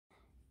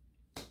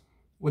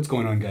What's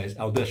going on, guys?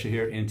 Aldesha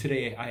here, and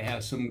today I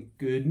have some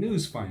good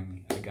news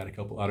finally. I got a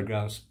couple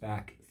autographs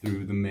back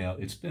through the mail.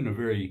 It's been a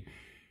very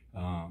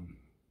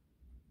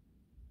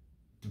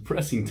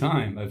depressing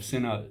time. I've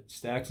sent out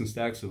stacks and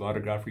stacks of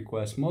autograph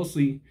requests,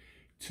 mostly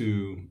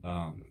to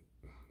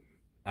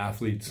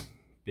athletes,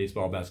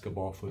 baseball,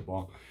 basketball,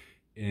 football,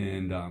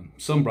 and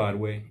some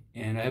Broadway,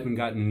 and I haven't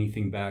gotten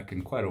anything back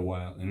in quite a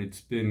while, and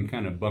it's been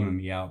kind of bumming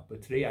me out.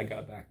 But today I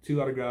got back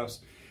 2 autographs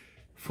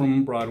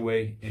from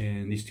Broadway,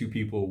 and these 2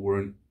 people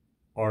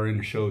are in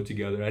a show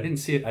together. I didn't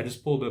see it. I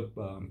just pulled up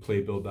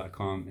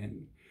playbill.com,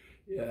 and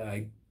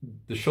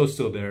the show's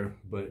still there,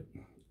 but it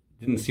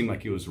didn't seem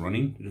like it was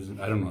running.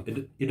 I don't know.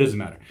 It doesn't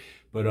matter.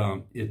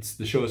 But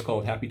the show is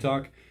called Happy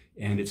Talk,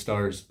 and it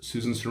stars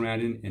Susan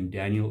Sarandon and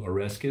Daniel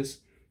Oreskes.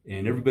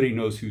 And everybody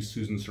knows who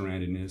Susan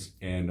Sarandon is.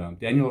 And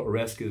Daniel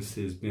Oreskes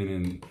has been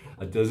in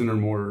a dozen or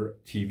more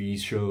TV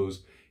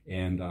shows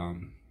and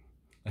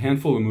a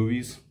handful of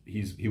movies.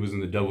 He was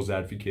in The Devil's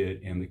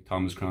Advocate and The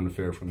Thomas Crown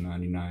Affair from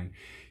 '99.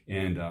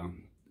 And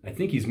I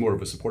think he's more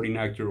of a supporting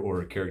actor or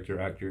a character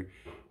actor.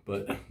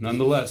 But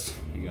nonetheless,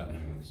 you got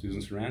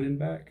Susan Sarandon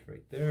back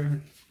right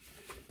there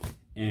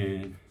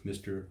and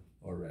Mr.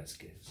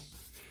 Oreskes.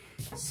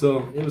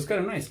 So it was kind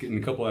of nice getting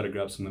a couple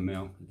autographs in the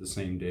mail the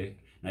same day.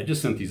 And I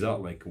just sent these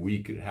out like a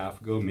week and a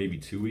half ago, maybe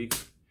 2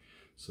 weeks.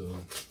 So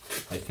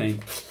I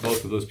thank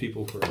both of those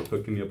people for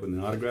hooking me up with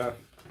an autograph.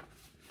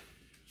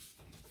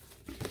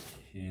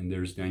 And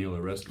there's Daniel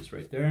Oreskes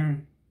right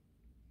there.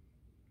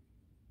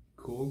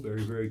 Cool,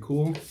 very, very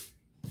cool.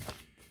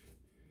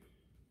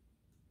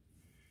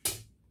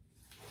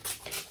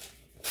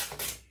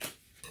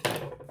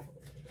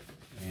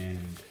 And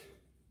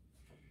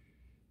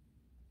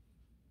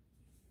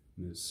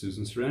Ms.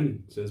 Susan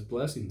Sarandon says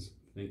blessings.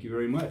 Thank you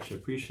very much. I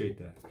appreciate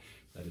that.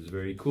 That is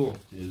very cool.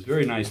 It is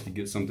very nice to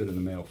get something in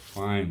the mail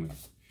finally.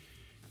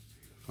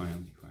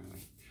 Finally.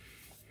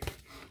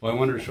 Well, I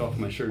wanted to show off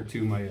my shirt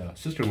too. My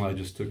sister-in-law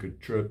just took a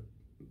trip,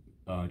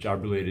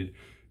 job-related,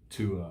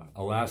 to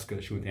Alaska.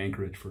 She went to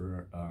Anchorage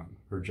for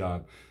her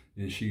job,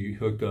 and she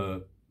hooked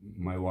up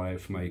my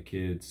wife, my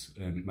kids,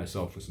 and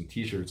myself with some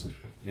t-shirts.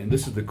 And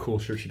this is the cool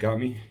shirt she got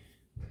me.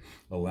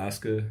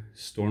 Alaska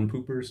Storm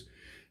Poopers.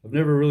 I've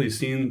never really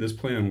seen this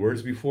play on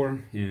words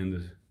before,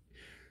 and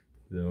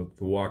the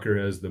walker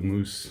has the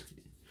moose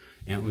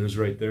antlers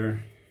right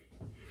there.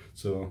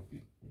 So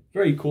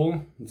very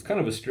cool. It's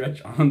kind of a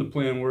stretch on the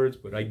play on words,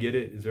 but I get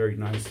it. It's very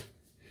nice.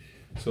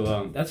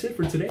 So that's it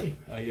for today.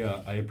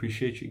 I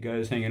appreciate you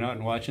guys hanging out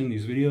and watching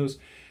these videos.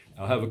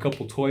 I'll have a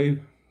couple at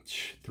least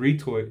three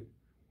toy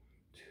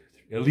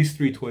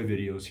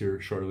videos here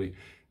shortly.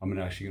 I'm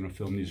actually gonna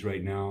film these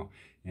right now,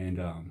 and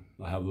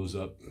I'll have those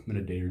up in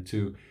a day or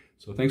two.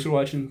 So thanks for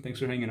watching, thanks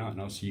for hanging out,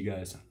 and I'll see you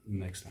guys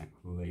next time.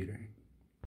 Later.